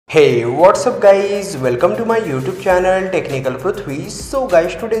Hey, what's up guys? Welcome to my YouTube channel Technical Pruthvi. So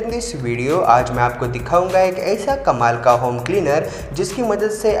guys, today in this video आज मैं आपको दिखाऊंगा एक ऐसा कमाल का होम क्लीनर जिसकी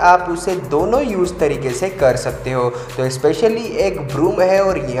मदद से आप उसे दोनों यूज़ तरीके से कर सकते हो। तो स्पेशली एक ब्रूम है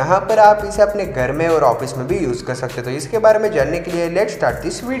और यहाँ पर आप इसे अपने घर में और ऑफिस में भी यूज़ कर सकते हो। तो इसके बारे में जानने के लिए let's start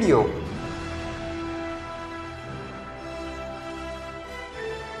this video.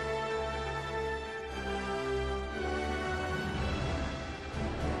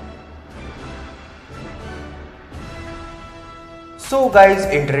 So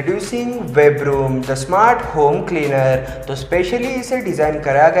guys introducing वेबरूम the smart home cleaner. तो स्पेशली इसे डिज़ाइन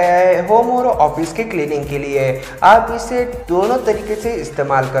करा गया है होम और ऑफिस के क्लीनिंग के लिए। आप इसे दोनों तरीके से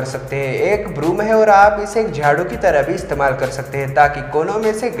इस्तेमाल कर सकते हैं। एक ब्रूम है और आप इसे एक झाड़ू की तरह भी इस्तेमाल कर सकते हैं ताकि कोनों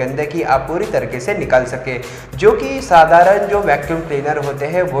में से गंदगी आप पूरी तरीके से निकाल सके, जो कि साधारण जो वैक्यूम क्लीनर होते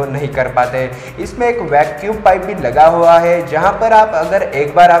हैं वो नहीं कर पाते। इसमें एक वैक्यूम पाइप भी लगा हुआ है जहाँ पर आप अगर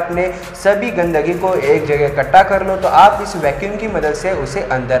एक बार आपने सभी गंदगी को एक जगह इकट्ठा कर लो तो आप इस वैक्यूम की मदद से उसे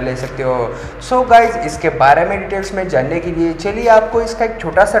अंदर ले सकते हो। सो गाइज इसके बारे में डिटेल्स में जानने के लिए चलिए आपको इसका एक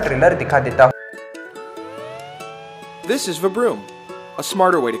छोटा सा ट्रेलर दिखा देता हूँ। This is vabroom, a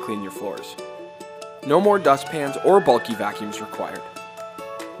smarter way to clean your floors. No more dustpans or bulky vacuums required.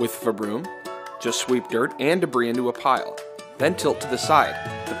 With vabroom, just sweep dirt and debris into a pile, then tilt to the side.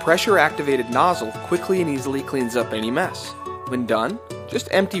 The pressure-activated nozzle quickly and easily cleans up any mess. When done,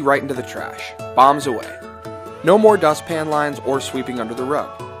 just empty right into the trash. Bombs away. No more dustpan lines or sweeping under the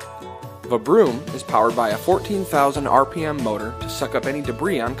rug. Vabroom is powered by a 14,000 RPM motor to suck up any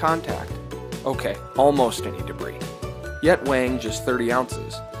debris on contact. Okay, almost any debris. Yet weighing just 30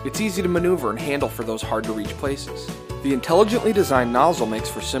 ounces, it's easy to maneuver and handle for those hard-to-reach places. The intelligently designed nozzle makes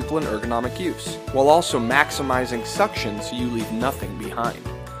for simple and ergonomic use, while also maximizing suction so you leave nothing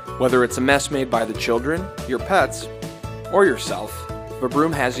behind. Whether it's a mess made by the children, your pets, or yourself,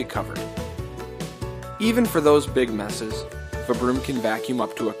 Vabroom has you covered. Even for those big messes, Vabroom can vacuum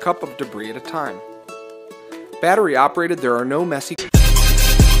up to a cup of debris at a time. Battery operated, there are no messy